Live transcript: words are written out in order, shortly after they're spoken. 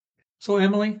So,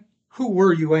 Emily, who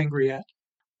were you angry at?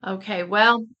 Okay,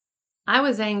 well, I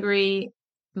was angry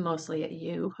mostly at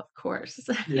you, of course,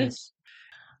 Yes.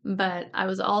 but I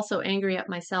was also angry at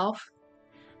myself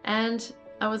and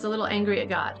I was a little angry at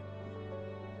God.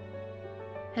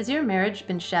 Has your marriage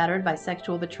been shattered by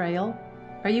sexual betrayal?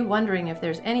 Are you wondering if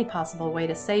there's any possible way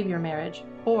to save your marriage,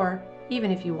 or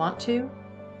even if you want to?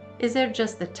 Is there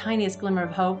just the tiniest glimmer of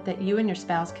hope that you and your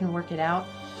spouse can work it out,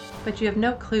 but you have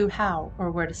no clue how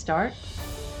or where to start?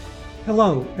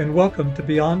 Hello, and welcome to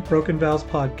Beyond Broken Vows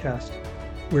podcast.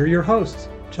 We're your hosts,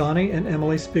 Johnny and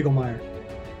Emily Spiegelmeier,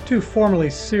 two formerly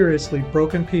seriously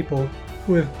broken people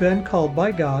who have been called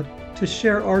by God to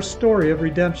share our story of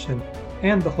redemption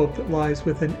and the hope that lies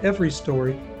within every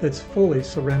story that's fully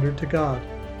surrendered to God.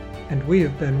 And we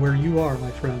have been where you are, my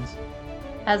friends.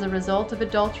 As a result of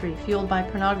adultery fueled by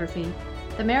pornography,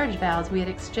 the marriage vows we had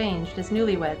exchanged as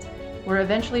newlyweds were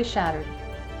eventually shattered.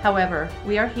 However,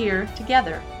 we are here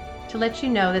together to let you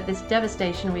know that this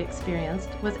devastation we experienced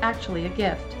was actually a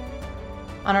gift.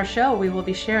 On our show, we will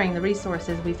be sharing the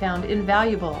resources we found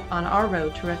invaluable on our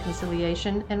road to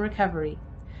reconciliation and recovery.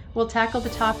 We'll tackle the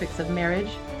topics of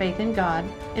marriage, faith in God,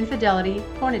 infidelity,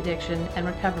 porn addiction, and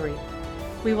recovery.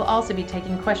 We will also be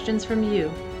taking questions from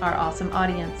you, our awesome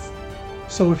audience.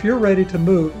 So if you're ready to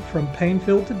move from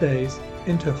pain-filled todays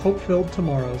into hope-filled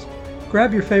tomorrows,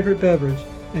 grab your favorite beverage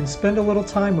and spend a little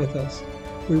time with us.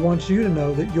 We want you to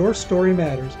know that your story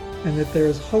matters and that there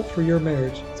is hope for your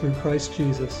marriage through Christ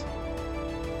Jesus.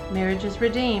 Marriage is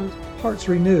redeemed Hearts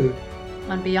renewed.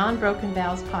 on Beyond Broken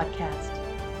Vows podcast.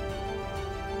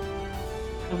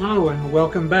 Hello and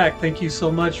welcome back. Thank you so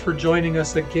much for joining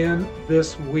us again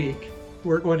this week.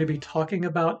 We're going to be talking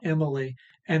about Emily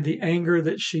and the anger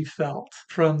that she felt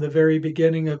from the very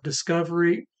beginning of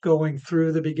discovery, going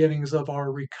through the beginnings of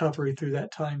our recovery through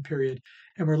that time period.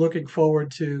 And we're looking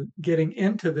forward to getting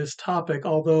into this topic,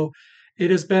 although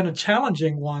it has been a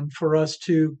challenging one for us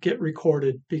to get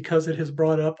recorded because it has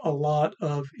brought up a lot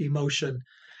of emotion.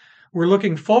 We're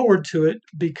looking forward to it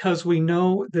because we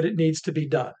know that it needs to be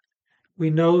done. We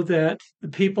know that the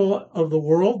people of the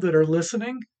world that are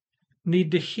listening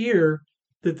need to hear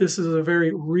that this is a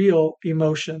very real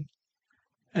emotion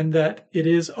and that it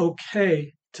is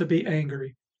okay to be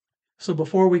angry. So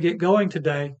before we get going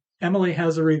today, Emily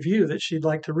has a review that she'd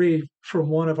like to read from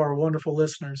one of our wonderful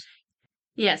listeners.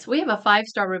 Yes, we have a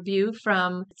 5-star review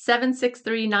from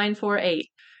 763948.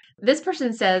 This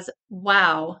person says,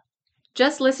 "Wow,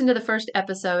 just listened to the first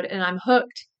episode and I'm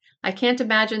hooked. I can't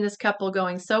imagine this couple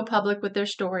going so public with their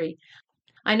story.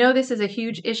 I know this is a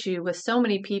huge issue with so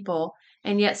many people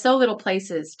and yet so little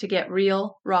places to get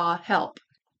real, raw help.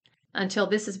 Until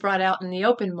this is brought out in the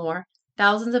open more,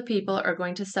 thousands of people are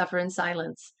going to suffer in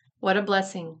silence. What a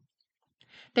blessing."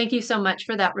 Thank you so much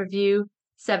for that review,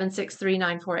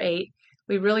 763948.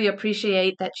 We really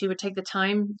appreciate that you would take the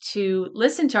time to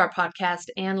listen to our podcast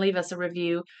and leave us a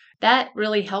review. That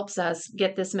really helps us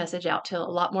get this message out to a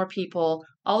lot more people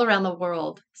all around the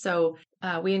world. So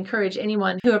we encourage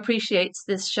anyone who appreciates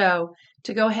this show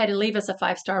to go ahead and leave us a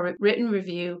 5-star written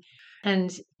review,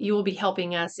 and you will be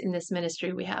helping us in this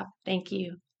ministry we have. Thank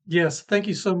you. Yes, thank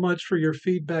you so much for your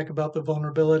feedback about the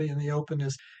vulnerability and the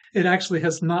openness. It actually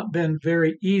has not been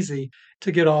very easy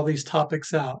to get all these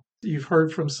topics out. You've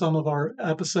heard from some of our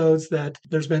episodes that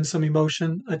there's been some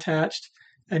emotion attached.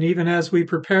 And even as we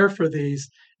prepare for these,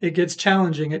 it gets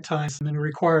challenging at times and it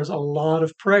requires a lot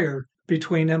of prayer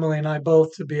between Emily and I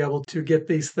both to be able to get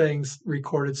these things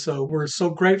recorded. So we're so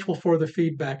grateful for the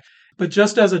feedback. But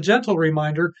just as a gentle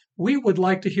reminder, we would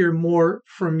like to hear more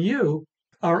from you,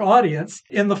 our audience,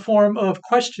 in the form of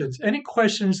questions. Any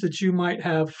questions that you might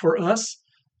have for us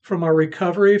from our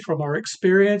recovery, from our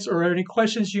experience, or any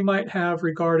questions you might have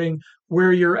regarding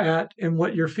where you're at and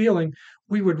what you're feeling,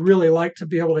 we would really like to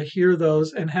be able to hear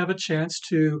those and have a chance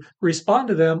to respond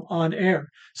to them on air.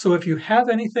 So if you have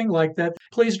anything like that,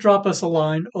 please drop us a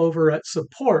line over at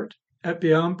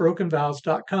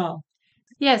support@beyondbrokenvows.com.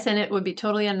 Yes, and it would be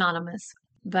totally anonymous,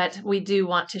 but we do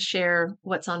want to share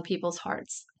what's on people's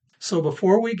hearts. So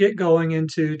before we get going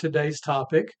into today's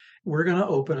topic, we're going to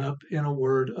open up in a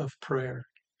word of prayer.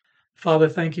 Father,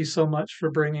 thank you so much for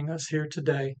bringing us here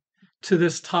today to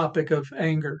this topic of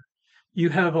anger. You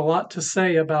have a lot to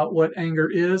say about what anger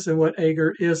is and what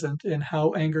anger isn't, and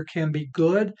how anger can be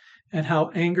good and how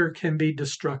anger can be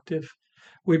destructive.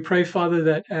 We pray, Father,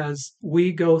 that as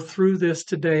we go through this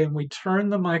today and we turn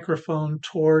the microphone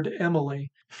toward Emily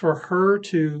for her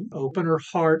to open her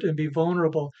heart and be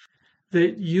vulnerable,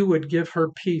 that you would give her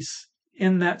peace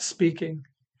in that speaking.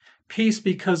 Peace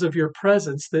because of your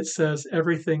presence that says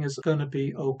everything is going to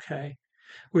be okay.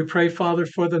 We pray, Father,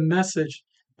 for the message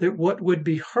that what would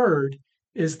be heard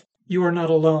is you are not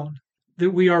alone,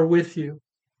 that we are with you,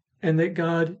 and that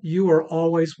God, you are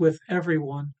always with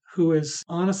everyone who is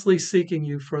honestly seeking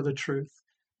you for the truth.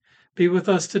 Be with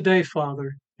us today,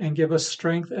 Father, and give us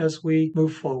strength as we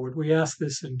move forward. We ask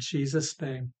this in Jesus'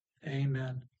 name.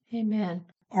 Amen. Amen.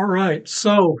 All right,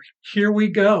 so here we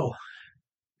go.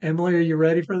 Emily, are you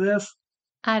ready for this?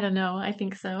 I don't know. I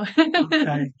think so.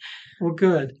 Okay. Well,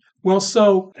 good. Well,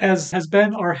 so as has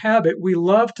been our habit, we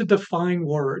love to define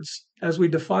words. As we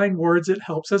define words, it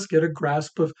helps us get a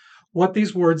grasp of what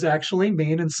these words actually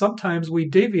mean. And sometimes we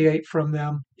deviate from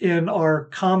them in our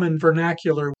common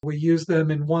vernacular. We use them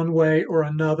in one way or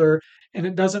another, and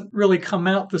it doesn't really come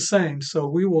out the same. So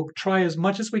we will try as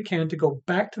much as we can to go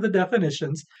back to the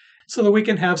definitions so that we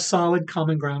can have solid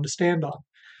common ground to stand on.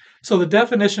 So the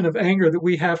definition of anger that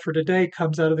we have for today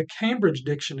comes out of the Cambridge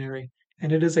Dictionary,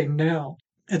 and it is a noun.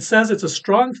 It says it's a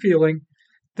strong feeling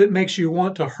that makes you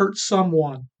want to hurt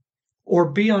someone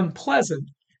or be unpleasant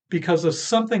because of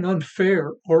something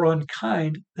unfair or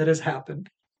unkind that has happened.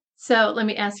 So let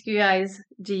me ask you guys,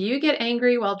 do you get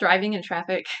angry while driving in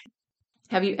traffic?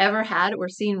 Have you ever had or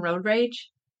seen road rage?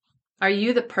 Are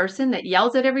you the person that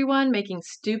yells at everyone, making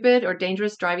stupid or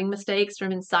dangerous driving mistakes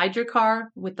from inside your car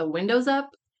with the windows up?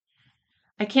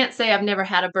 I can't say I've never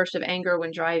had a burst of anger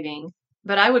when driving,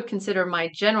 but I would consider my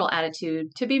general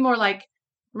attitude to be more like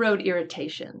road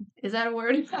irritation. Is that a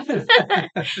word?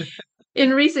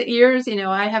 In recent years,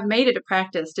 I have made it a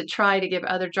practice to try to give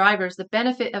other drivers the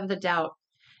benefit of the doubt.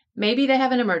 Maybe they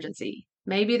have an emergency.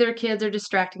 Maybe their kids are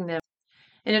distracting them.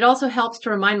 And it also helps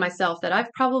to remind myself that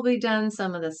I've probably done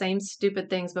some of the same stupid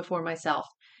things before myself,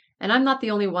 and I'm not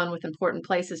the only one with important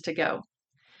places to go.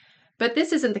 But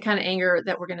this isn't the kind of anger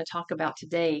that we're going to talk about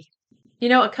today.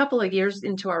 A couple of years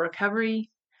into our recovery,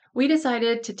 we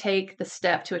decided to take the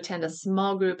step to attend a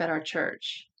small group at our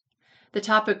church. The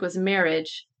topic was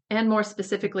marriage, and more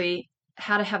specifically,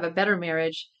 how to have a better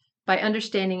marriage by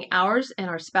understanding ours and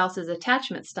our spouse's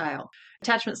attachment style.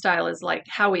 Attachment style is like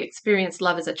how we experience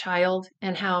love as a child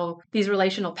and how these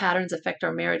relational patterns affect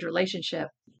our marriage relationship.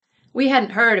 We hadn't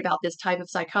heard about this type of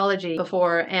psychology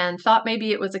before and thought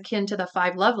maybe it was akin to the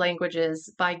 5 Love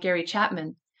Languages by Gary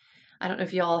Chapman. I don't know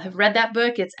if y'all have read that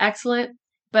book. It's excellent,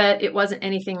 but it wasn't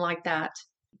anything like that.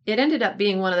 It ended up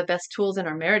being one of the best tools in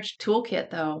our marriage toolkit,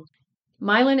 though.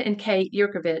 Milan and Kate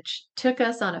Yurkovich took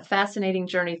us on a fascinating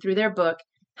journey through their book,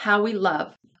 How We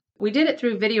Love. We did it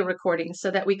through video recordings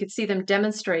so that we could see them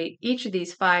demonstrate each of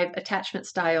these 5 attachment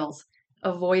styles: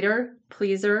 avoider,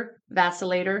 pleaser,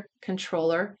 vacillator,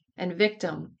 controller, and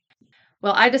victim.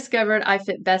 Well, I discovered I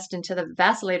fit best into the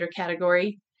vacillator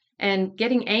category, and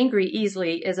getting angry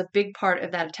easily is a big part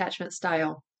of that attachment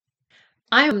style.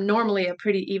 I am normally a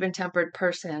pretty even-tempered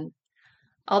person,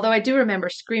 although I do remember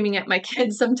screaming at my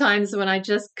kids sometimes when I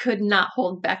just could not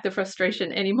hold back the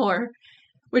frustration anymore,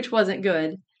 which wasn't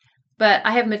good. But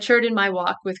I have matured in my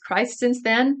walk with Christ since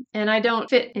then, and I don't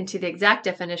fit into the exact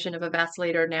definition of a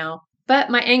vacillator now.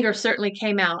 But my anger certainly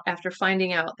came out after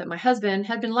finding out that my husband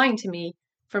had been lying to me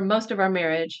for most of our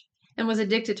marriage and was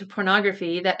addicted to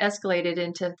pornography that escalated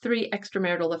into 3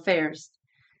 extramarital affairs.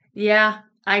 Yeah,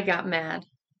 I got mad.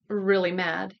 Really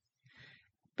mad.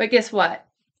 But guess what?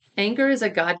 Anger is a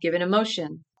God-given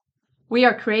emotion. We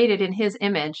are created in His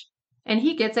image, and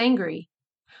He gets angry,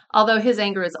 although His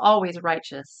anger is always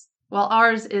righteous, while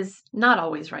ours is not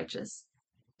always righteous.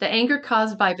 The anger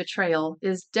caused by betrayal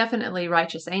is definitely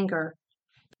righteous anger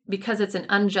because it's an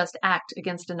unjust act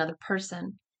against another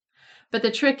person. But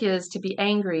the trick is to be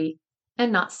angry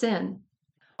and not sin.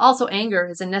 Also, anger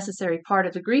is a necessary part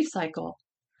of the grief cycle.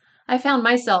 I found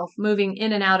myself moving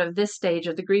in and out of this stage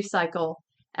of the grief cycle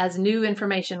as new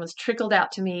information was trickled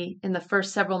out to me in the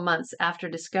first several months after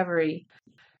discovery.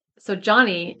 So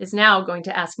Johnny is now going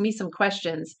to ask me some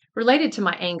questions related to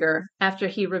my anger after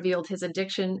he revealed his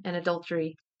addiction and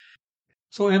adultery.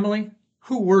 So, Emily,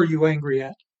 who were you angry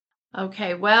at?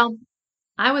 Okay, well,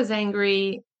 I was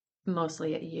angry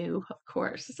mostly at you, of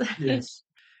course, Yes.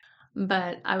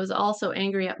 but I was also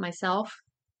angry at myself,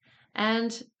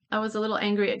 and I was a little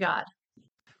angry at God.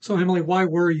 So, Emily, why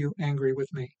were you angry with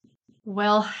me?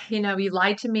 Well, you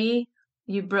lied to me,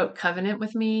 you broke covenant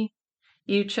with me,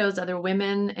 you chose other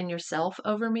women and yourself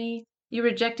over me, you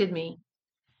rejected me,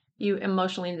 you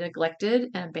emotionally neglected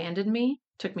and abandoned me,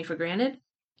 took me for granted,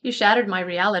 you shattered my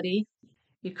reality,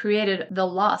 you created the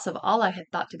loss of all I had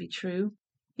thought to be true,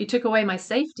 you took away my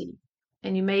safety,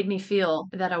 and you made me feel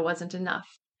that I wasn't enough.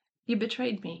 You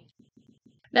betrayed me.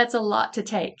 That's a lot to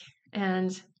take,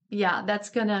 and yeah,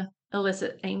 that's gonna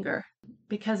elicit anger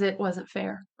because it wasn't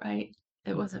fair, right?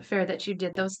 It wasn't fair that you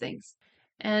did those things.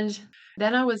 And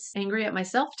then I was angry at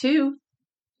myself too.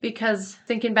 because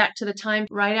thinking back to the time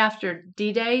right after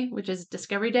D-Day, which is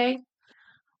Discovery Day,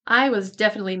 I was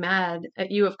definitely mad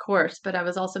at you, of course, but I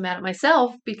was also mad at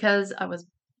myself because I was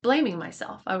blaming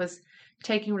myself. I was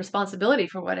taking responsibility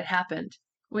for what had happened,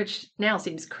 which now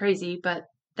seems crazy, but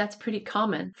that's pretty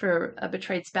common for a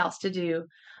betrayed spouse to do.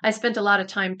 I spent a lot of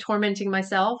time tormenting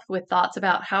myself with thoughts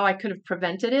about how I could have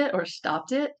prevented it or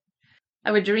stopped it.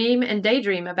 I would dream and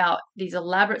daydream about these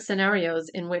elaborate scenarios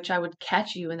in which I would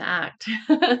catch you in the act.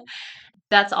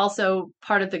 That's also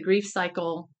part of the grief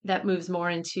cycle that moves more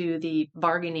into the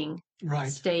bargaining Right.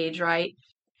 stage, right?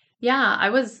 Yeah, I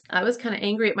was kind of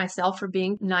angry at myself for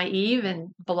being naive and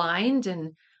blind,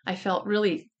 and I felt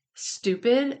really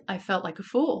stupid. I felt like a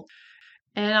fool.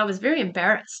 And I was very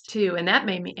embarrassed too, and that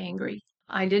made me angry.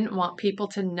 I didn't want people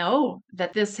to know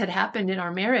that this had happened in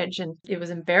our marriage, and it was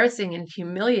embarrassing and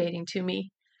humiliating to me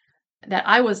that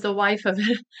I was the wife of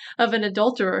of an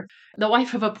adulterer, the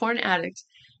wife of a porn addict.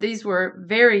 These were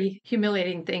very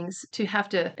humiliating things to have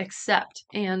to accept.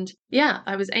 And yeah,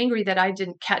 I was angry that I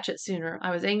didn't catch it sooner.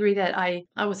 I was angry that I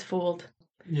was fooled.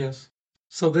 Yes.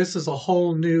 So this is a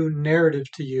whole new narrative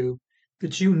to you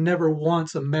that you never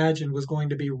once imagined was going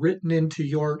to be written into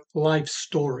your life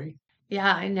story.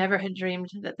 Yeah, I never had dreamed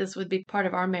that this would be part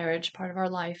of our marriage, part of our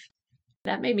life.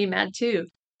 That made me mad too,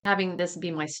 having this be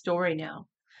my story now.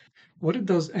 What did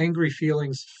those angry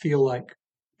feelings feel like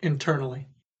internally?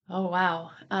 Oh,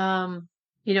 wow.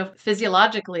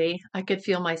 Physiologically, I could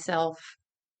feel myself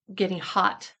getting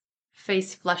hot,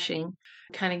 face flushing,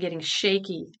 kind of getting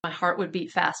shaky. My heart would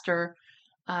beat faster.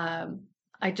 Um,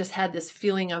 I just had this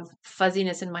feeling of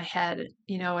fuzziness in my head,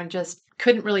 and just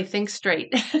couldn't really think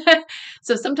straight.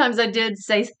 So sometimes I did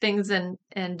say things and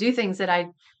do things that I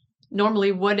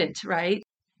normally wouldn't, right?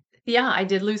 Yeah, I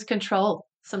did lose control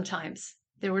sometimes.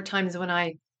 There were times when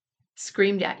I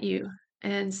screamed at you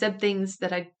and said things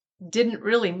that I didn't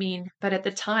really mean, but at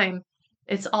the time,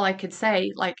 it's all I could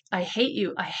say, like, I hate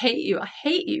you, I hate you, I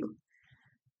hate you.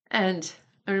 And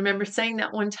I remember saying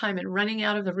that one time and running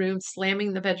out of the room,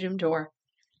 slamming the bedroom door.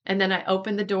 And then I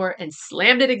opened the door and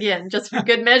slammed it again just for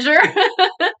good measure,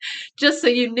 just so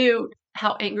you knew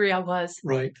how angry I was.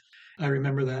 Right. I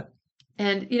remember that.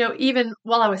 And, even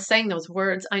while I was saying those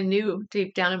words, I knew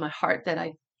deep down in my heart that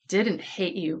I didn't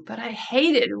hate you, but I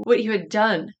hated what you had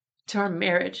done to our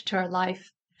marriage, to our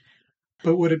life.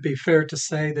 But would it be fair to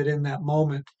say that in that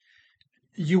moment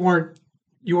you weren't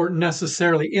you weren't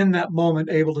necessarily in that moment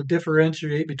able to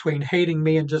differentiate between hating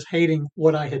me and just hating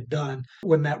what I had done?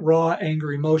 When that raw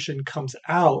angry emotion comes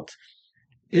out,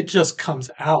 it just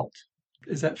comes out.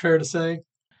 Is that fair to say?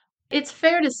 It's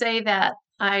fair to say that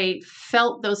I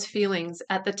felt those feelings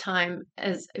at the time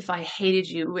as if I hated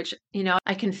you, which,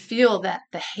 I can feel that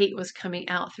the hate was coming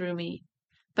out through me.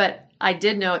 But I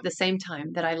did know at the same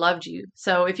time that I loved you.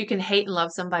 So if you can hate and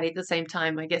love somebody at the same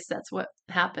time, I guess that's what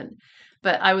happened.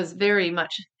 But I was very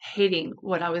much hating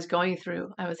what I was going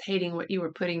through. I was hating what you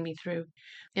were putting me through.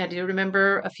 Yeah, do you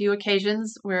remember a few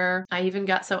occasions where I even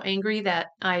got so angry that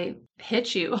I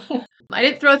hit you? I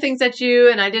didn't throw things at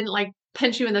you and I didn't like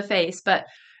punch you in the face, but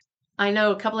I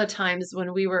know a couple of times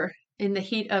when we were in the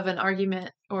heat of an argument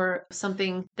or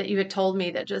something that you had told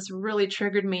me that just really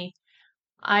triggered me.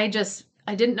 I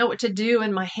didn't know what to do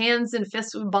and my hands and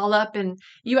fists would ball up and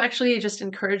you actually just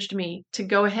encouraged me to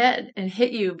go ahead and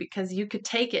hit you because you could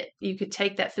take it. You could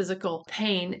take that physical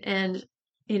pain and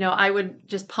I would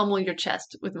just pummel your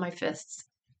chest with my fists.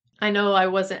 I know I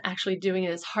wasn't actually doing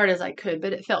it as hard as I could,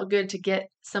 but it felt good to get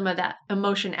some of that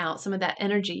emotion out, some of that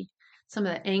energy, some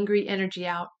of that angry energy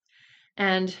out.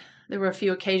 And there were a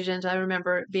few occasions I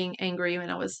remember being angry when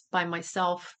I was by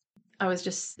myself. I was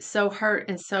just so hurt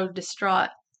and so distraught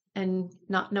and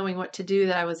not knowing what to do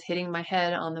that I was hitting my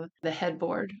head on the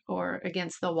headboard or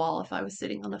against the wall if I was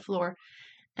sitting on the floor.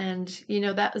 And,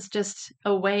 that was just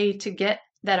a way to get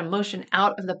that emotion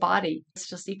out of the body. It's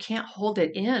just, you can't hold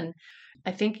it in.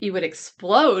 I think you would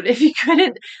explode if you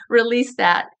couldn't release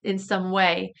that in some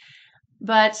way.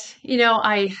 But,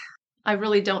 I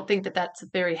really don't think that that's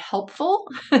very helpful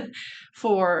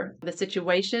for the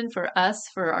situation, for us,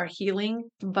 for our healing.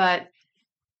 But,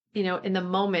 in the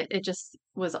moment, it just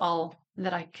was all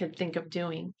that I could think of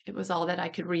doing. It was all that I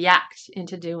could react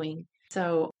into doing.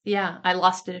 So, yeah, I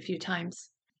lost it a few times.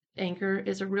 Anger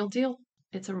is a real deal.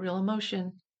 It's a real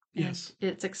emotion. And Yes.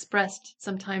 it's expressed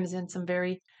sometimes in some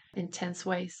very intense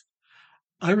ways.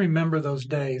 I remember those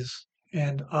days,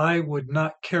 and I would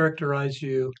not characterize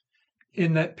you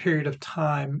in that period of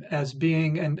time as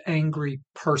being an angry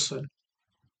person.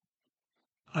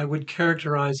 I would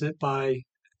characterize it by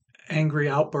angry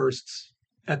outbursts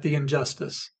at the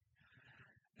injustice,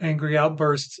 angry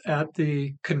outbursts at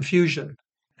the confusion,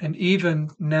 And even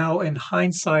now, in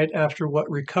hindsight, after what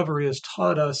recovery has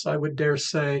taught us, I would dare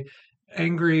say,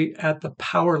 angry at the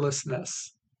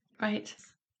powerlessness, Right.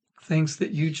 things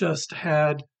that you just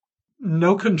had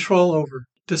no control over,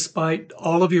 despite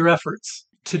all of your efforts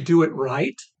to do it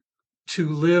right, to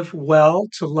live well,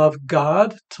 to love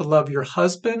God, to love your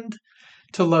husband,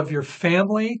 to love your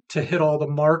family, to hit all the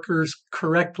markers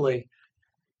correctly,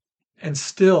 and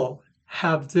still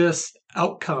have this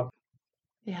outcome.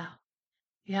 Yeah.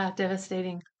 Yeah.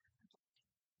 Devastating.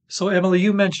 So, Emily,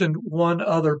 you mentioned one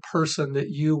other person that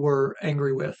you were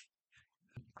angry with,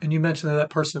 and you mentioned that that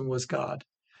person was God.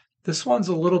 This one's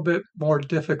a little bit more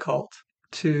difficult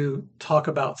to talk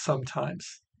about sometimes.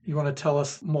 You want to tell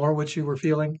us more what you were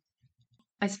feeling?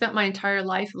 I spent my entire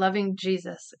life loving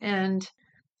Jesus, and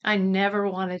I never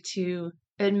wanted to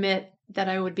admit that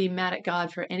I would be mad at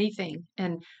God for anything.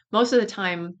 And most of the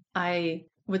time, I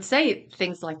would say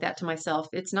things like that to myself.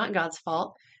 It's not God's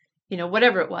fault.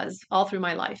 Whatever it was, all through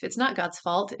my life. It's not God's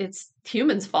fault. It's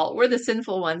humans' fault. We're the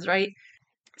sinful ones, right?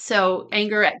 So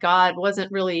anger at God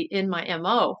wasn't really in my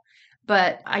MO.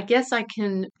 But I guess I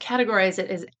can categorize it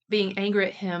as being angry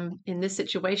at him in this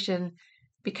situation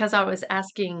because I was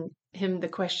asking him the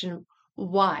question,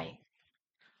 why?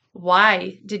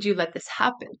 Why did you let this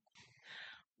happen?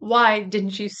 Why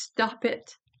didn't you stop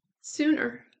it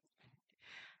sooner?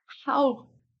 How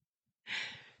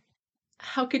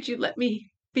how could you let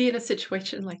me be in a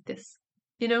situation like this?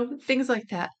 Things like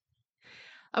that.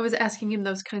 I was asking him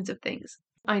those kinds of things.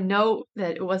 I know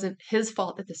that it wasn't his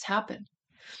fault that this happened.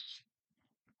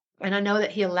 And I know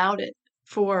that he allowed it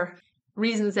for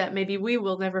reasons that maybe we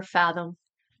will never fathom.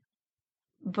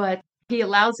 But he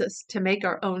allows us to make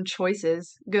our own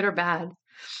choices, good or bad,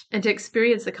 and to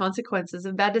experience the consequences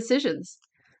of bad decisions,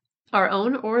 our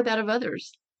own or that of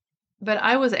others. But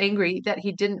I was angry that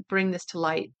he didn't bring this to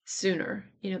light sooner.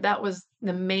 That was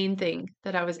the main thing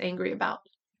that I was angry about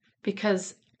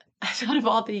because out of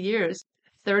all the years,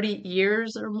 30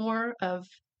 years or more of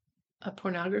a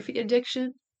pornography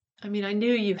addiction. I mean, I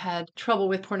knew you had trouble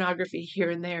with pornography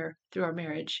here and there through our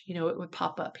marriage. It would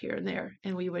pop up here and there,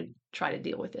 and we would try to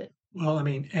deal with it. Well, I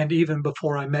mean, and even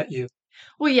before I met you.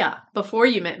 Well, yeah, before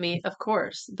you met me, of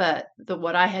course, but the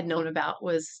what I had known about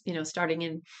was, starting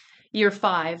in year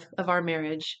 5 of our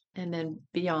marriage and then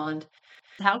beyond.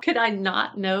 How could I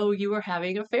not know you were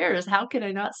having affairs? How could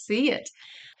I not see it?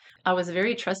 I was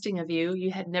very trusting of you.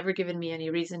 You had never given me any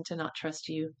reason to not trust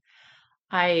you.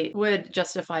 I would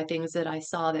justify things that I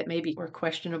saw that maybe were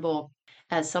questionable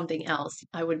as something else.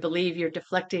 I would believe you're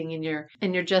deflecting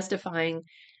and you're justifying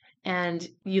and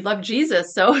you love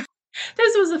Jesus. So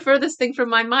this was the furthest thing from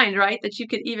my mind, right? That you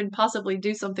could even possibly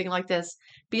do something like this,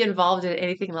 be involved in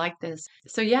anything like this.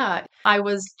 So yeah, I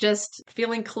was just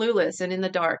feeling clueless and in the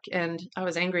dark and I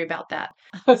was angry about that.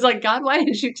 I was like, God, why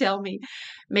didn't you tell me?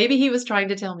 Maybe he was trying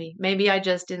to tell me. Maybe I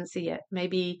just didn't see it.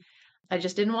 Maybe I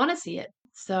just didn't want to see it.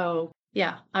 So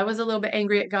yeah, I was a little bit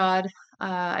angry at God.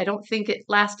 I don't think it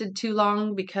lasted too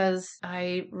long because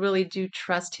I really do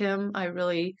trust him. I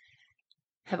really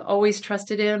have always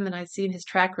trusted him and I've seen his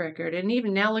track record. And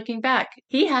even now looking back,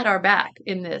 he had our back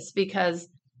in this because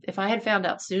if I had found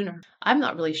out sooner, I'm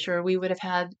not really sure we would have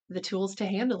had the tools to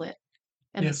handle it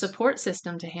and the Yes, support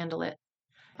system to handle it.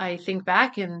 I think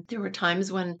back and there were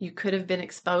times when you could have been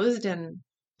exposed and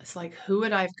it's like, who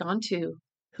would I have gone to?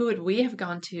 Who would we have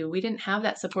gone to? We didn't have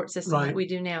that support system like right. we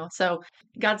do now. So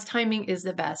God's timing is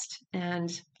the best. And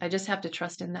I just have to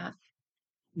trust in that.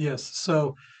 Yes.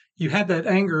 So you had that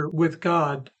anger with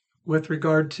God with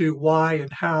regard to why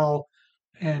and how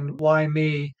and why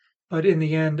me. But in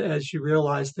the end, as you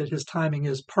realized that his timing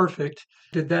is perfect,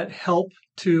 did that help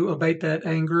to abate that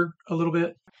anger a little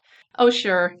bit? Oh,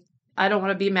 sure. I don't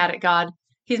want to be mad at God.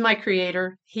 He's my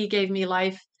creator. He gave me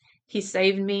life. He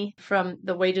saved me from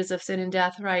the wages of sin and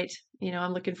death, right?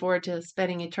 I'm looking forward to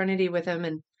spending eternity with him.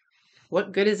 And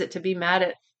what good is it to be mad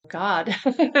at God?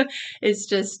 It's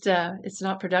just, it's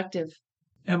not productive.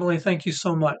 Emily, thank you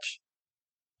so much.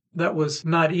 That was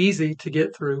not easy to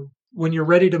get through when you're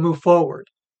ready to move forward.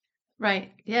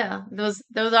 Right. Yeah. Those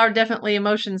are definitely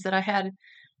emotions that I had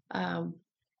um,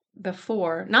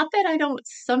 before. Not that I don't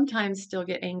sometimes still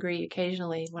get angry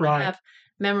occasionally when I Right. have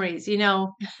memories.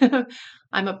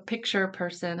 I'm a picture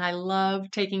person. I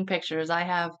love taking pictures. I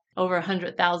have over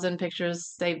 100,000 pictures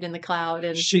saved in the cloud,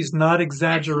 and She's not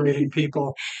exaggerating,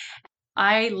 people.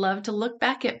 I love to look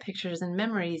back at pictures and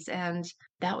memories. And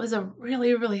that was a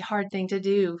really, really hard thing to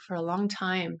do for a long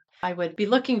time. I would be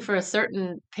looking for a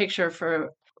certain picture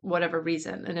for whatever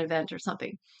reason, an event or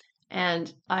something.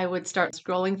 And I would start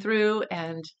scrolling through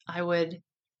and I would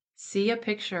see a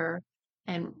picture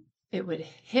and it would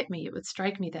hit me, it would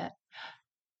strike me that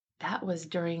that was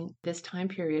during this time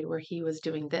period where he was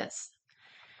doing this.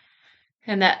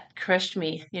 And that crushed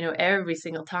me, every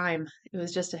single time. It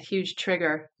was just a huge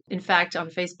trigger. In fact, on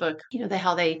Facebook,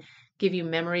 how they give you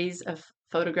memories of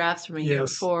photographs from a year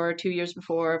Yes. before, 2 years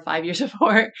before, 5 years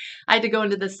before. I had to go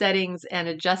into the settings and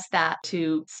adjust that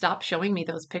to stop showing me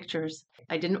those pictures.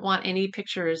 I didn't want any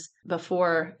pictures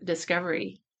before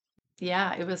discovery.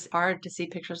 Yeah, it was hard to see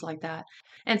pictures like that.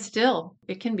 And still,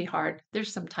 it can be hard.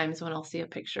 There's some times when I'll see a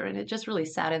picture and it just really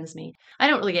saddens me. I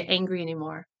don't really get angry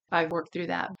anymore. I've worked through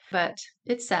that, but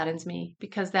it saddens me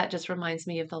because that just reminds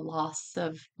me of the loss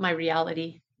of my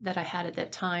reality that I had at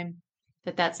that time,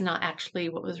 that's not actually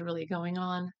what was really going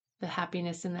on. The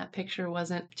happiness in that picture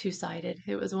wasn't two-sided.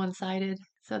 It was one-sided.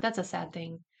 So that's a sad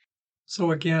thing.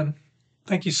 So again,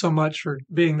 thank you so much for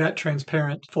being that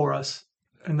transparent for us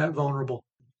and that vulnerable.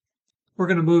 We're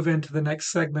going to move into the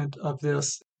next segment of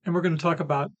this, and we're going to talk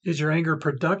about, is your anger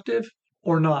productive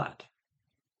or not?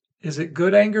 Is it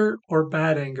good anger or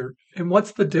bad anger? And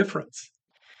what's the difference?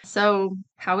 So,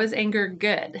 how is anger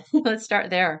good? Let's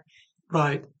start there.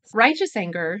 Right, Righteous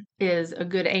anger is a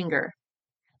good anger.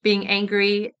 Being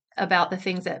angry about the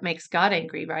things that makes God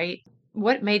angry, right?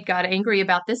 What made God angry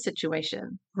about this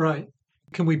situation? right.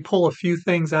 Can we pull a few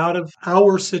things out of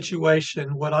our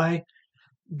situation, what I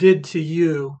did to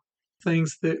you,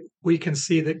 things that we can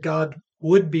see that God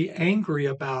would be angry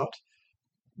about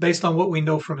based on what we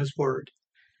know from his word?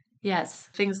 Yes,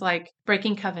 things like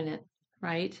breaking covenant,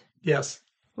 right? Yes,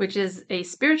 Which is a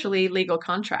spiritually legal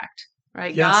contract,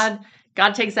 right? yes,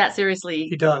 God takes that he seriously.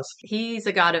 does. He's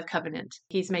a God of covenant.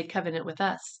 He's made covenant with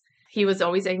us. He was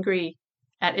always angry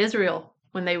at Israel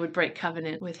when they would break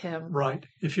covenant with him. Right.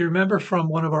 If you remember from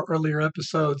one of our earlier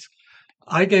episodes,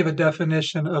 I gave a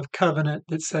definition of covenant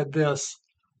that said this: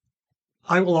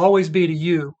 I will always be to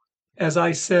you as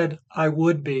I said I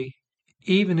would be,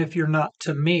 even if you're not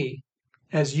to me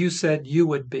as you said you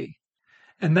would be.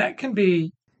 And that can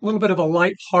be a little bit of a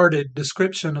light-hearted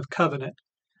description of covenant,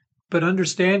 but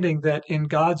understanding that in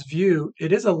God's view,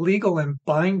 it is a legal and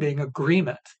binding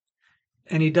agreement,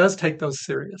 and he does take those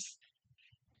serious.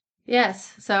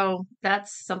 Yes, so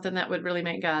that's something that would really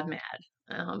make God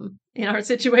mad. In our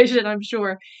situation, I'm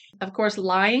sure. Of course,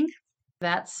 lying,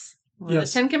 that's one of the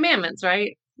Yes, 10 Commandments,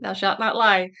 right? Thou shalt not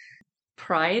lie.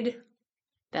 Pride,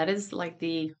 that is like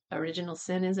the original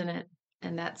sin, isn't it?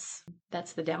 And that's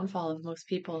the downfall of most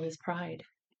people is pride.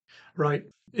 right.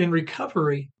 In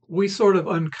recovery, we sort of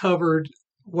uncovered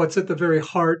what's at the very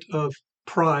heart of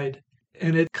pride.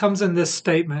 And it comes in this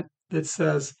statement that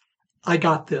says, I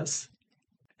got this.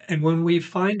 And when we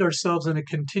find ourselves in a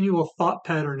continual thought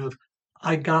pattern of,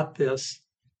 I got this,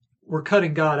 we're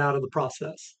cutting God out of the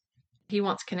process. He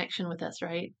wants connection with us,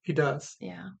 right? He does.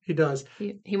 Yeah. He does.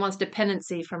 He wants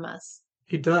dependency from us.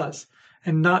 He does.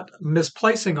 And not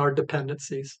misplacing our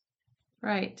dependencies.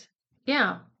 Right.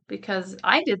 Yeah, because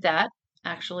I did that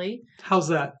actually. How's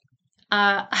that?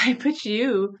 I put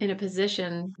you in a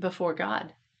position before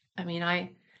God. I mean,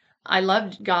 I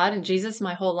loved God and Jesus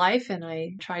my whole life, and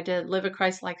I tried to live a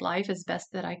Christ-like life as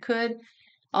best that I could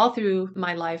all through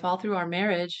my life, all through our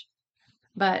marriage.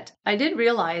 But I did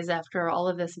realize after all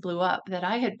of this blew up that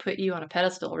I had put you on a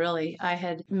pedestal, really. I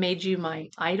had made you my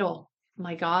idol,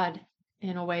 my God,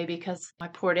 in a way, because I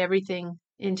poured everything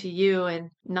into you and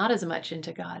not as much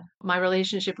into God. My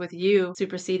relationship with you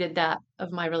superseded that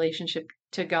of my relationship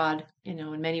to God,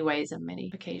 in many ways and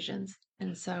many occasions.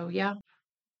 And so, yeah,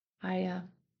 I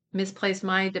misplaced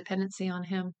my dependency on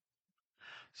Him.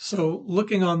 So,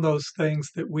 looking on those things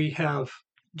that we have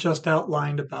just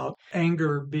outlined about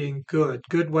anger being good,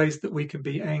 good ways that we can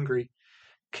be angry,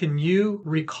 can you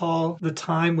recall the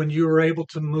time when you were able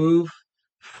to move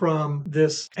from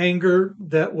this anger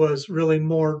that was really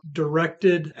more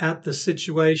directed at the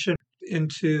situation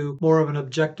into more of an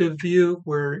objective view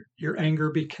where your anger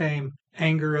became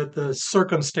anger at the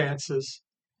circumstances?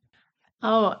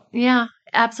 Oh, yeah,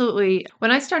 absolutely.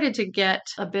 When I started to get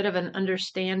a bit of an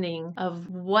understanding of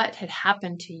what had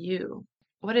happened to you,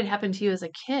 what had happened to you as a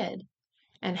kid,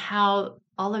 and how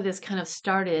all of this kind of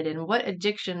started, and what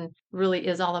addiction really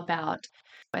is all about.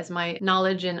 As my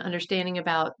knowledge and understanding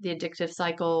about the addictive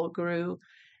cycle grew,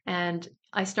 and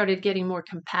I started getting more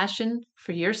compassion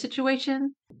for your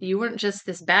situation. You weren't just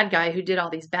this bad guy who did all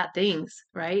these bad things,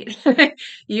 right?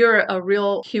 You're a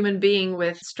real human being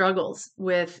with struggles,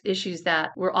 with issues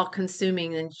that were all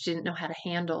consuming and you didn't know how to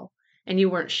handle. And you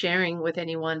weren't sharing with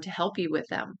anyone to help you with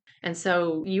them. And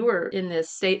so you were in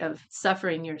this state of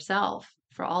suffering yourself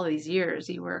for all these years.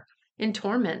 You were in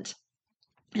torment.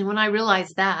 And when I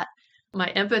realized that, my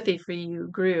empathy for you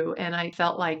grew, and I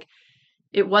felt like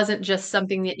it wasn't just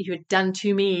something that you had done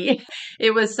to me.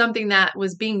 It was something that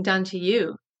was being done to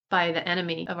you by the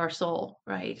enemy of our soul,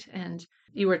 right? And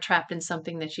you were trapped in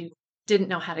something that you didn't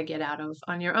know how to get out of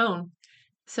on your own.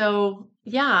 So,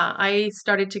 yeah, I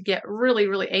started to get really,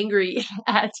 really angry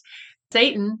at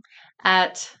Satan,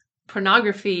 at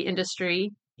pornography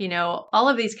industry, all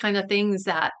of these kind of things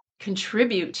that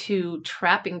contribute to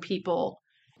trapping people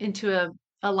into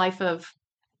a life of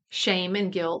shame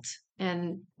and guilt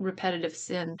and repetitive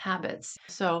sin habits.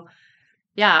 So,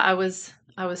 yeah, I was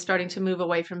starting to move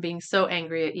away from being so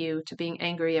angry at you to being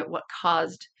angry at what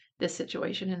caused this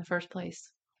situation in the first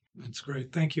place. That's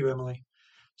great. Thank you, Emily.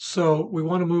 So we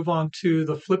want to move on to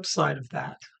the flip side of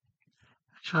that.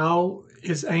 How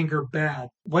is anger bad?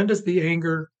 When does the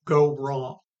anger go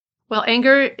wrong? Well,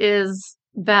 anger is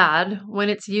bad when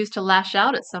it's used to lash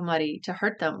out at somebody to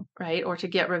hurt them, right? Or to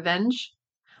get revenge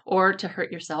or to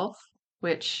hurt yourself,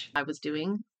 which I was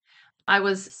doing. I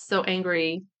was so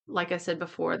angry, like I said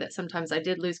before, that sometimes I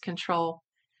did lose control,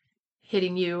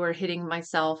 hitting you or hitting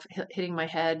myself, hitting my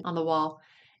head on the wall.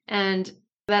 And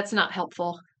that's not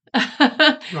helpful.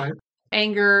 Right.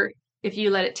 Anger, if you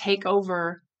let it take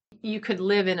over, you could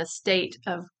live in a state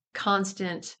of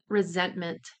constant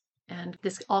resentment and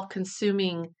this all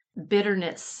consuming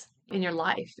bitterness in your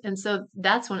life. And so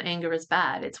that's when anger is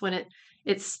bad. It's when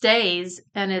it stays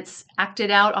and it's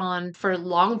acted out on for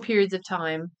long periods of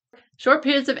time. Short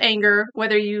periods of anger,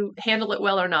 whether you handle it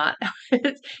well or not,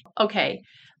 it's okay.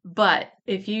 But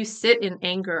if you sit in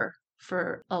anger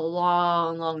for a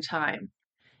long, long time,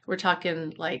 we're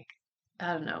talking like,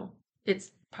 I don't know,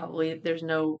 it's probably there's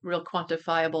no real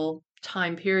quantifiable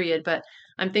time period, but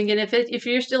I'm thinking if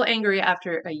you're still angry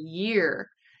after a year,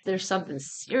 there's something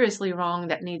seriously wrong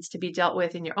that needs to be dealt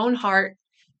with in your own heart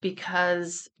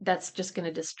because that's just going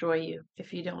to destroy you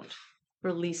if you don't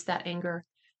release that anger.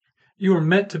 You were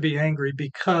meant to be angry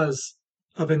because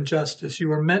of injustice. You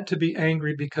were meant to be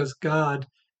angry because God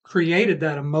created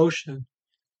that emotion,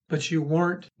 but you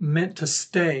weren't meant to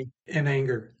stay in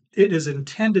anger. It is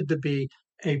intended to be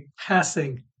a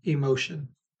passing emotion.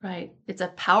 Right. It's a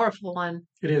powerful one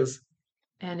It is.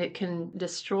 and it can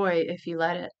destroy if you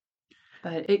let it,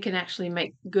 but it can actually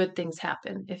make good things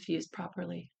happen if used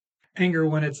properly. Anger,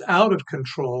 when it's out of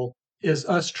control, is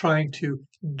us trying to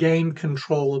gain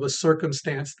control of a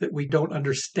circumstance that we don't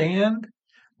understand.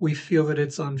 We feel that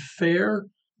it's unfair,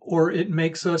 or it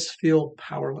makes us feel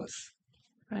powerless.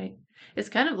 Right. It's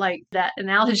kind of like that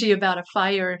analogy about a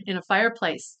fire in a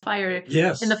fireplace. Fire in the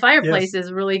Yes, fireplace yes,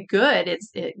 is really good.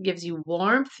 It gives you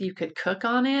warmth. You could cook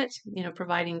on it,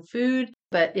 providing food.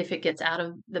 But if it gets out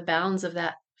of the bounds of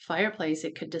that fireplace,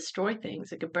 it could destroy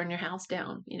things. It could burn your house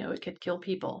down. It could kill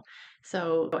people.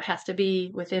 So it has to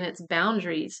be within its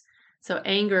boundaries. So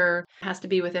anger has to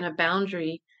be within a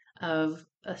boundary of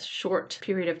a short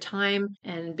period of time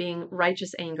and being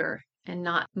righteous anger and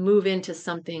not move into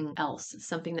something else,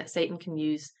 something that Satan can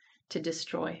use to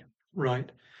destroy.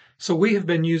 right. So we have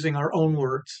been using our own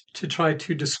words to try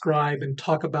to describe and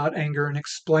talk about anger and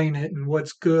explain it and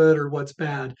what's good or what's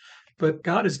bad. But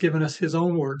God has given us his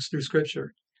own words through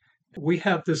scripture. We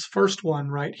have this first one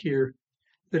right here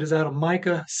that is out of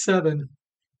Micah 7,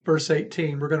 verse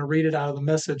 18. We're going to read it out of the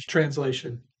Message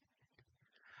translation.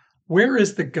 Where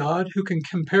is the God who can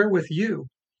compare with you,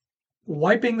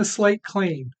 wiping the slate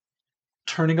clean,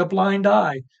 turning a blind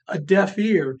eye, a deaf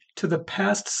ear to the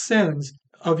past sins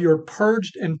of your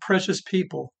purged and precious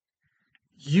people?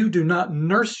 You do not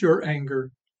nurse your anger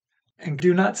and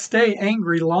do not stay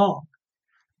angry long,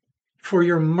 for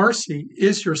your mercy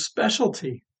is your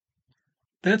specialty.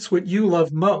 That's what you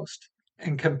love most,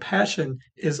 and compassion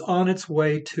is on its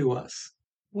way to us.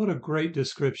 What a great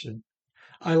description.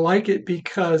 I like it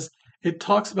because it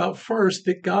talks about first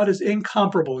that God is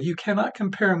incomparable. You cannot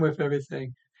compare him with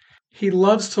everything. He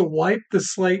loves to wipe the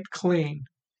slate clean.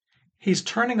 He's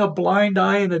turning a blind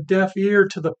eye and a deaf ear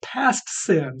to the past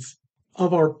sins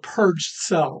of our purged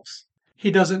selves.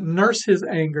 He doesn't nurse his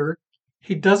anger.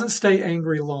 He doesn't stay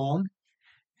angry long.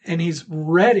 And he's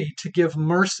ready to give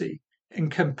mercy, and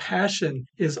compassion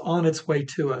is on its way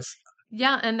to us.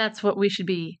 Yeah, and that's what we should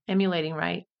be emulating,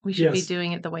 right? We should be Yes,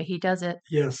 doing it the way he does it.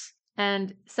 yes.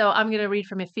 And so I'm going to read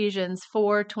from Ephesians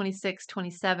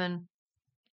 4:26-27.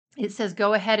 It says,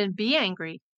 "Go ahead and be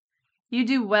angry. You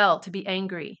do well to be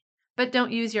angry, but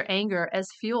don't use your anger as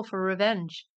fuel for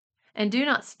revenge. And do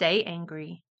not stay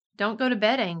angry. Don't go to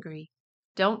bed angry.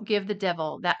 Don't give the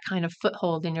devil that kind of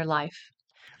foothold in your life."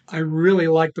 I really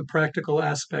like the practical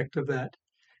aspect of that.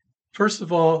 First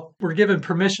of all, we're given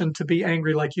permission to be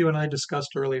angry like you and I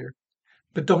discussed earlier,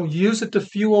 but don't use it to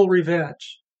fuel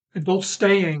revenge and don't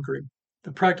stay angry.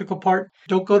 The practical part,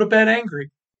 don't go to bed angry.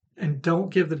 And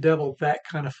don't give the devil that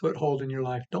kind of foothold in your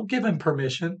life. Don't give him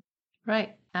permission. Right.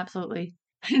 Absolutely.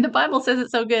 The Bible says it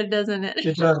so good, doesn't it?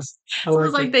 It does. I Sounds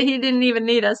like like it. that he didn't even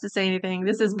need us to say anything.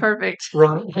 This is perfect.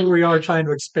 Right. Here we are trying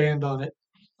to expand on it.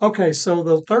 Okay, so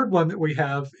the third one that we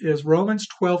have is Romans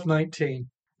 12:19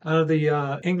 out of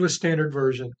the English Standard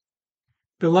Version.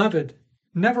 Beloved,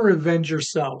 never avenge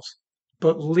yourselves,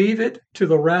 but leave it to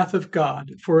the wrath of God,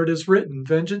 for it is written,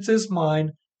 Vengeance is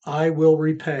mine, I will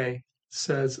repay,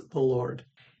 says the Lord.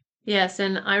 Yes,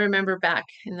 and I remember back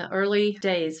in the early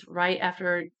days, right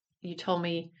after you told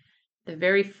me the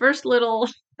very first little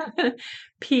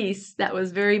piece that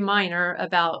was very minor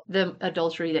about the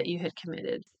adultery that you had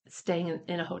committed, staying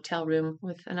in a hotel room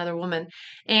with another woman.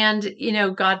 And,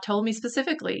 God told me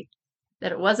specifically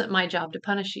that it wasn't my job to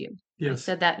punish you. I Yes,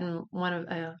 said that in one of,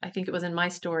 I think it was in my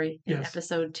story in yes,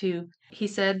 episode 2. He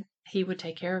said he would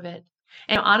take care of it.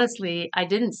 And honestly, I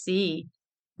didn't see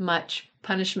much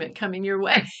punishment coming your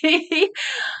way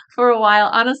for a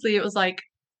while. Honestly, it was like,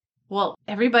 well,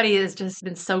 everybody has just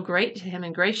been so great to him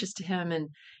and gracious to him. And,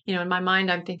 in my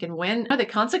mind, I'm thinking, when are the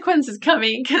consequences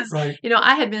coming? Because, right.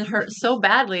 I had been hurt so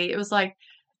badly. It was like,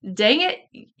 dang it,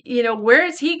 where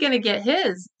is he going to get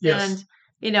his? Yes,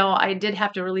 And, I did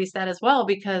have to release that as well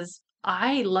because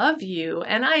I love you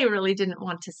and I really didn't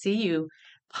want to see you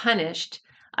punished.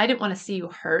 I didn't want to see you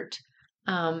hurt.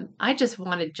 I just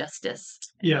wanted justice.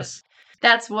 And yes,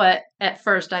 that's what at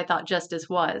first I thought justice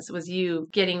was you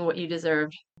getting what you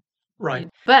deserved. right.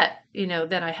 But,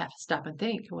 then I have to stop and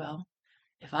think, well,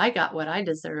 if I got what I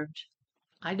deserve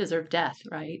death,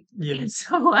 right? And Yes,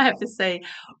 so I have to say,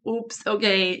 oops,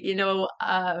 okay,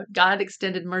 God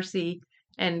extended mercy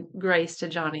and grace to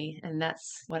Johnny, and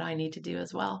that's what I need to do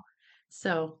as well.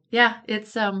 So yeah,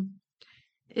 it's a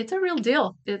real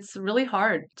deal. It's really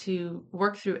hard to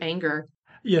work through anger.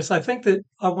 yes. I think that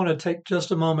I want to take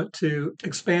just a moment to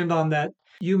expand on that.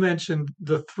 You mentioned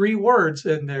the three words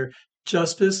in there: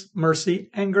 justice, mercy,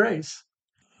 and grace.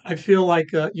 I feel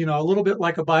like, a little bit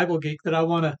like a Bible geek that I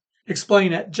want to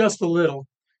explain it just a little.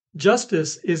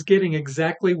 Justice is getting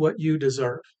exactly what you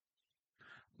deserve.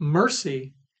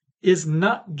 Mercy is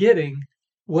not getting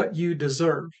what you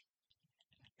deserve.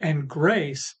 And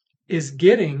grace is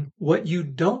getting what you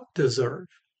don't deserve.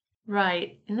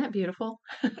 Right. Isn't that beautiful?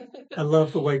 I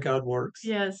love the way God works.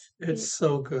 Yes. It's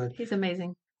so good. He's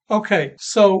amazing. Okay,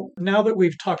 so now that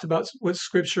we've talked about what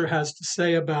Scripture has to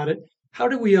say about it, how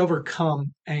do we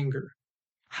overcome anger?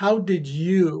 How did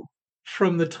you,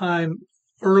 from the time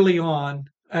early on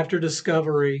after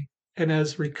discovery and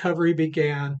as recovery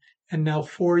began, and now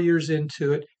 4 years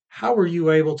into it, how were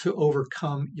you able to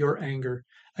overcome your anger?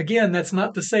 Again, that's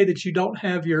not to say that you don't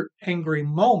have your angry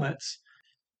moments.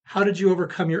 How did you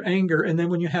overcome your anger? And then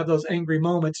when you have those angry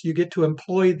moments, you get to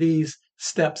employ these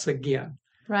steps again.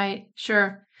 Right.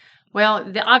 Sure. Well,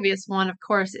 the obvious one, of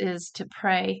course, is to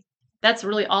pray. That's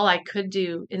really all I could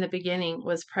do in the beginning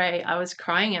was pray. I was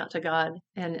crying out to God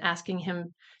and asking Him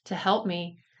to help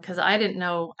me because I didn't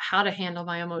know how to handle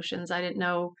my emotions. I didn't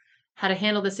know how to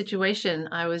handle the situation.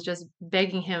 I was just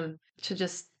begging Him to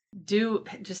just to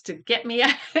get me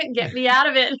get me out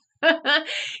of it.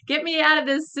 Get me out of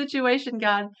this situation,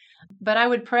 God. But I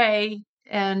would pray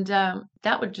and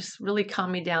that would just really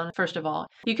calm me down, first of all.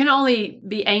 You can only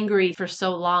be angry for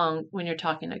so long when you're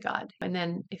talking to God. And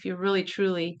then if you're really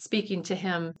truly speaking to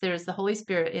Him, there's the Holy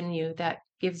Spirit in you that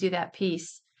gives you that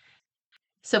peace.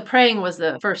 So praying was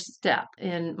the first step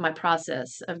in my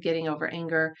process of getting over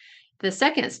anger. The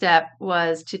second step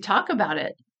was to talk about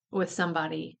it with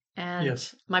somebody. And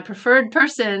Yes, my preferred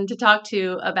person to talk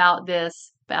to about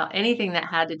this, about anything that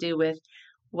had to do with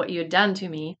what you had done to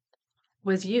me,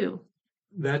 was you.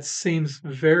 that seems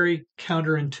very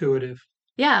counterintuitive.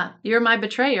 Yeah, you're my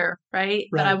betrayer, right?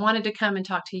 But I Right. wanted to come and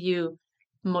talk to you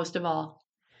most of all.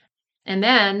 And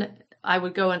then I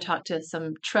would go and talk to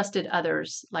some trusted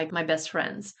others, like my best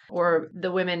friends, or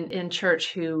the women in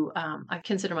church who I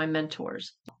consider my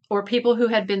mentors, or people who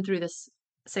had been through this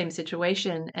same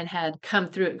situation and had come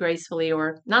through it gracefully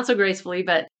or not so gracefully,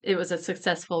 but it was a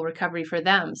successful recovery for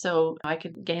them. So I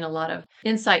could gain a lot of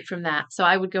insight from that. So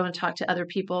I would go and talk to other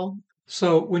people.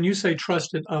 So when you say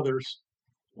trusted others,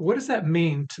 what does that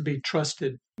mean to be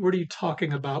trusted? What are you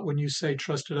talking about when you say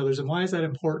trusted others, and why is that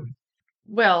important?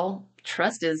 Well,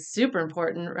 trust is super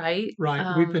important, right?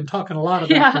 Right. We've been talking a lot about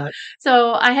Yeah. that.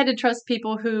 So I had to trust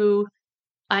people who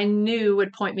I knew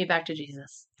would point me back to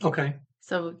Jesus. Okay.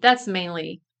 So that's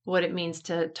mainly what it means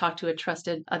to talk to a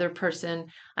trusted other person.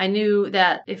 I knew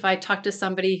that if I talked to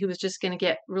somebody who was just going to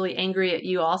get really angry at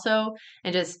you also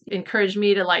and just encourage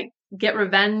me to like get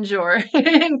revenge or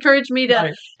encourage me to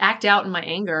Right. act out in my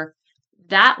anger,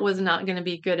 that was not going to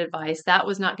be good advice. That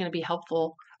was not going to be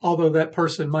helpful. Although that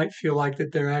person might feel like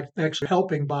that they're actually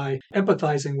helping by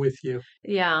empathizing with you.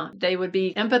 Yeah, they would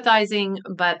be empathizing,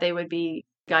 but they would be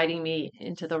guiding me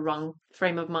into the wrong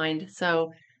frame of mind.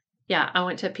 So, yeah, I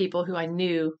went to people who I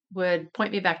knew would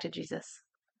point me back to Jesus.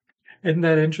 Isn't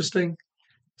that interesting?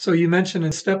 So you mentioned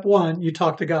in step one, you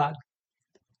talk to God.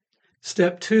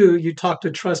 Step two, you talk to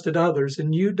trusted others,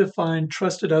 and you define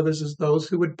trusted others as those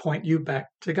who would point you back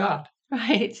to God.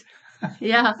 Right.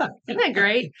 Yeah. Isn't that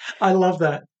great? I love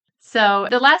that. So,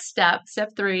 the last step, step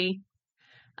 3,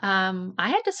 I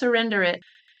had to surrender it.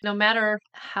 No matter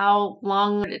how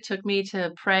long it took me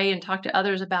to pray and talk to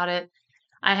others about it,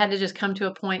 I had to just come to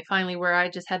a point finally where I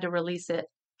just had to release it.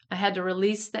 I had to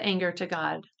release the anger to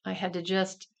God. I had to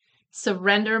just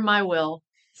surrender my will,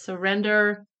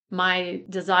 surrender my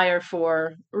desire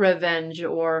for revenge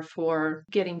or for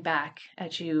getting back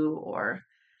at you or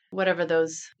whatever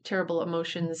those terrible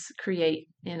emotions create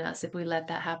in us if we let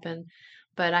that happen.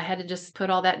 But I had to just put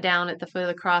all that down at the foot of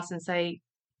the cross and say,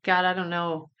 God, I don't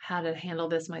know how to handle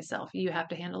this myself. You have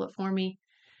to handle it for me.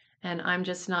 And I'm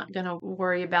just not going to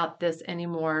worry about this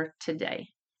anymore today.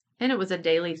 And it was a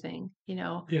daily thing, you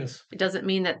know. Yes. It doesn't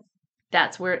mean that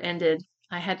that's where it ended.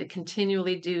 I had to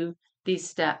continually do these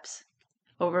steps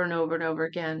over and over and over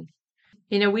again.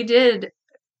 You know, we did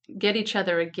get each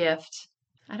other a gift.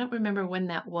 I don't remember when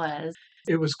that was.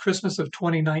 It was Christmas of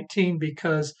 2019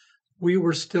 because we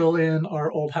were still in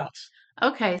our old house.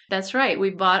 Okay, that's right. We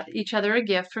bought each other a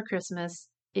gift for Christmas.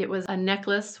 It was a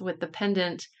necklace with the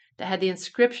pendant that had the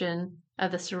inscription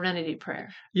of the Serenity Prayer.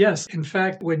 Yes. In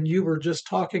fact, when you were just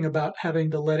talking about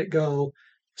having to let it go,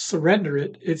 surrender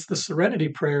it, it's the serenity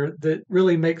prayer that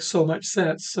really makes so much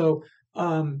sense. So,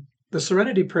 the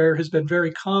serenity prayer has been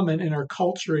very common in our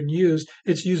culture and used.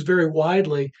 It's used very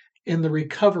widely in the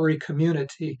recovery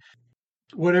community.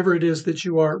 Whatever it is that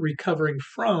you are recovering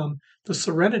from, the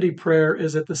serenity prayer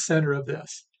is at the center of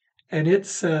this. And it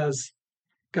says,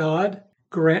 God,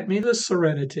 grant me the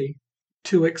serenity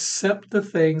to accept the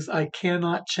things I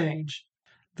cannot change,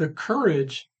 the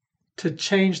courage to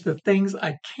change the things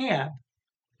I can,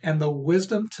 and the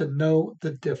wisdom to know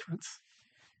the difference.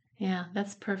 Yeah,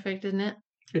 that's perfect, isn't it?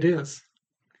 It is.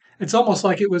 It's almost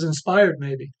like it was inspired,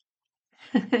 maybe.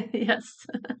 Yes.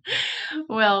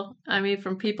 Well, I mean,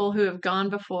 from people who have gone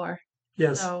before.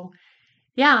 Yes. So,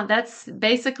 yeah, that's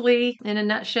basically, in a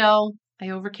nutshell, I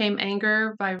overcame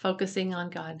anger by focusing on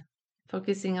God,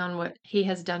 focusing on what He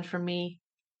has done for me,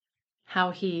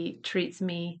 how He treats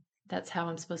me. That's how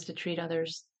I'm supposed to treat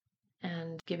others,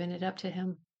 and giving it up to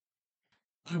Him.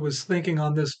 I was thinking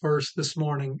on this verse this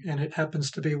morning, and it happens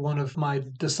to be one of my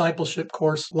discipleship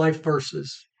course life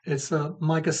verses. It's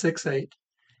Micah 6:8.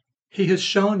 He has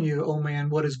shown you, O man,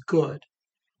 what is good.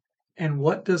 And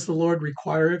what does the Lord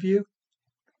require of you?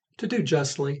 To do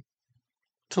justly,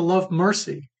 to love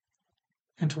mercy,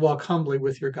 and to walk humbly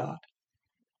with your God.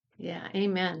 Yeah,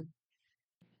 amen.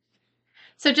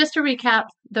 So, just to recap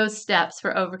those steps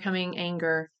for overcoming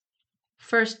anger: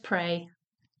 first, pray,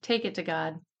 take it to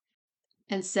God.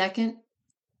 And second,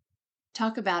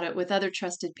 talk about it with other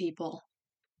trusted people.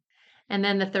 And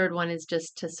then the third one is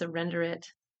just to surrender it,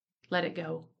 let it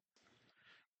go.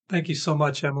 Thank you so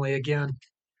much, Emily, again,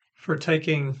 for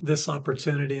taking this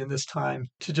opportunity and this time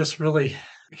to just really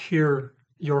hear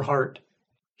your heart,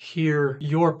 hear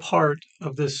your part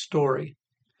of this story.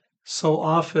 So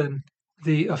often,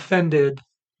 the offended,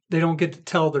 they don't get to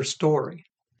tell their story.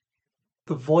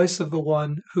 The voice of the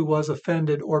one who was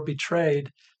offended or betrayed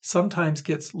sometimes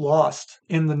gets lost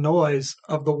in the noise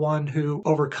of the one who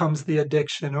overcomes the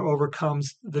addiction or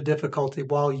overcomes the difficulty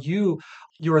while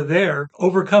you're there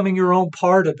overcoming your own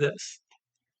part of this.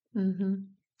 Mm-hmm.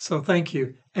 So thank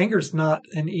you. Anger is not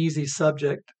an easy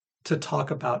subject to talk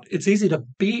about. It's easy to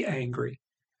be angry,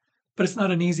 but it's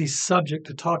not an easy subject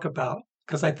to talk about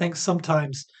because I think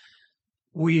sometimes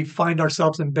we find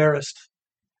ourselves embarrassed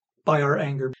by our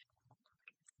anger.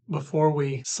 Before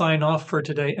we sign off for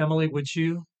today, Emily, would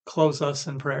you close us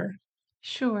in prayer?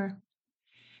 Sure.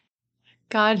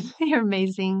 God, you're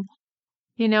amazing.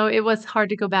 You know, it was hard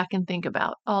to go back and think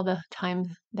about all the times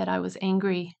that I was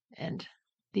angry and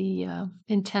the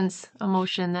intense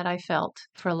emotion that I felt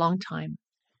for a long time.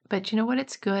 But you know what?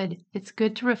 It's good. It's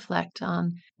good to reflect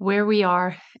on where we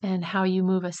are and how you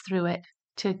move us through it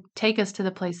to take us to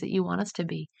the place that you want us to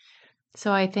be.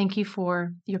 So I thank you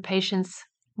for your patience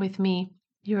with me,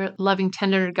 your loving,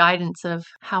 tender guidance of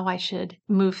how I should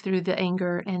move through the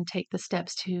anger and take the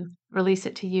steps to release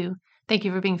it to you. Thank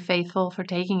you for being faithful, for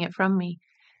taking it from me,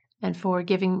 and for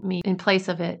giving me, in place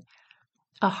of it,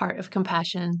 a heart of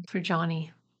compassion for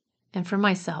Johnny and for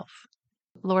myself.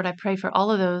 Lord, I pray for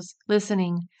all of those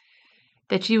listening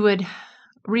that you would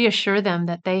reassure them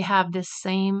that they have this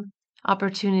same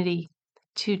opportunity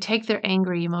to take their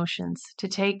angry emotions, to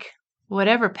take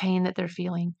whatever pain that they're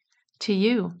feeling to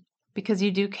you, because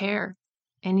you do care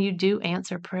and you do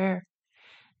answer prayer.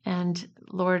 And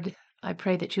Lord, I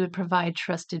pray that you would provide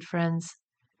trusted friends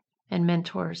and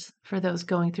mentors for those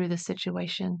going through this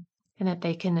situation, and that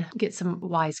they can get some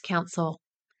wise counsel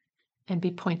and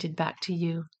be pointed back to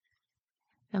you.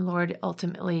 And Lord,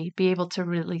 ultimately be able to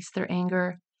release their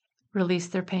anger, release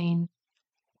their pain,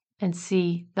 and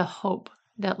see the hope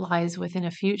that lies within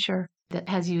a future that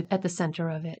has you at the center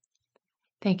of it.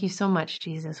 Thank you so much,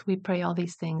 Jesus. We pray all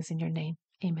these things in your name.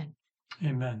 Amen.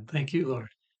 Amen. Thank you, Lord.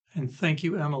 And thank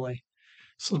you, Emily.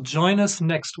 So join us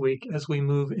next week as we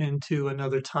move into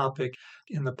another topic.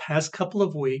 In the past couple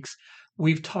of weeks,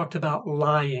 we've talked about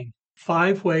lying,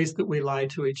 5 ways that we lie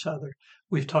to each other.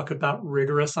 We've talked about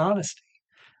rigorous honesty.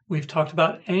 We've talked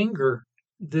about anger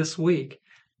this week.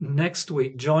 Next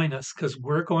week, join us because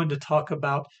we're going to talk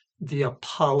about the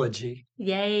apology.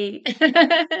 Yay.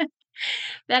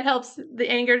 That helps the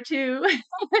anger too,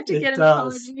 to get It an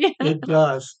does. apology. It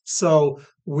does. So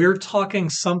we're talking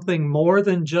something more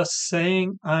than just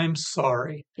saying, I'm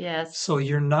sorry. Yes. So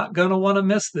you're not going to want to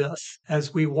miss this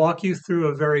as we walk you through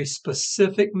a very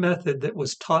specific method that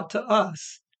was taught to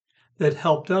us that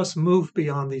helped us move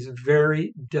beyond these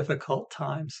very difficult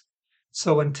times.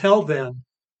 So until then,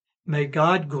 may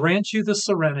God grant you the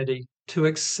serenity to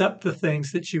accept the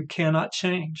things that you cannot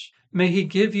change. May He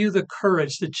give you the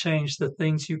courage to change the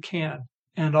things you can,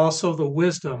 and also the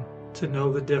wisdom to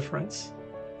know the difference.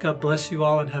 God bless you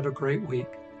all and have a great week.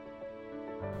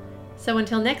 So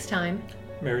until next time,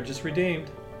 Marriage is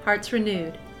redeemed. Hearts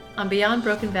Renewed on Beyond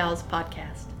Broken Vows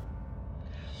podcast.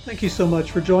 Thank you so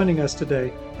much for joining us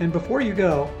today. And before you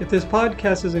go, if this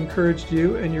podcast has encouraged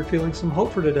you and you're feeling some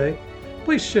hope for today,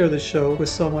 please share the show with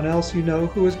someone else you know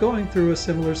who is going through a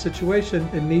similar situation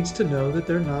and needs to know that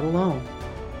they're not alone.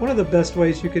 One of the best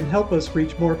ways you can help us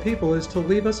reach more people is to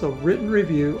leave us a written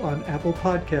review on Apple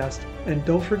Podcast. And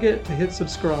don't forget to hit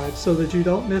subscribe so that you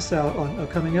don't miss out on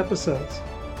upcoming episodes.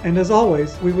 And as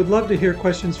always, we would love to hear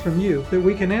questions from you that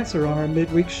we can answer on our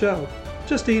midweek show.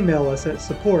 Just email us at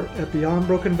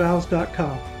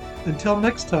support@beyondbrokenvows.com. Until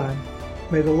next time,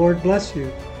 may the Lord bless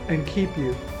you and keep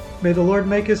you. May the Lord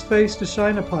make His face to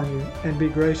shine upon you and be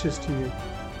gracious to you.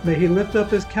 May He lift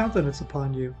up His countenance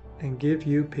upon you and give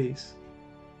you peace.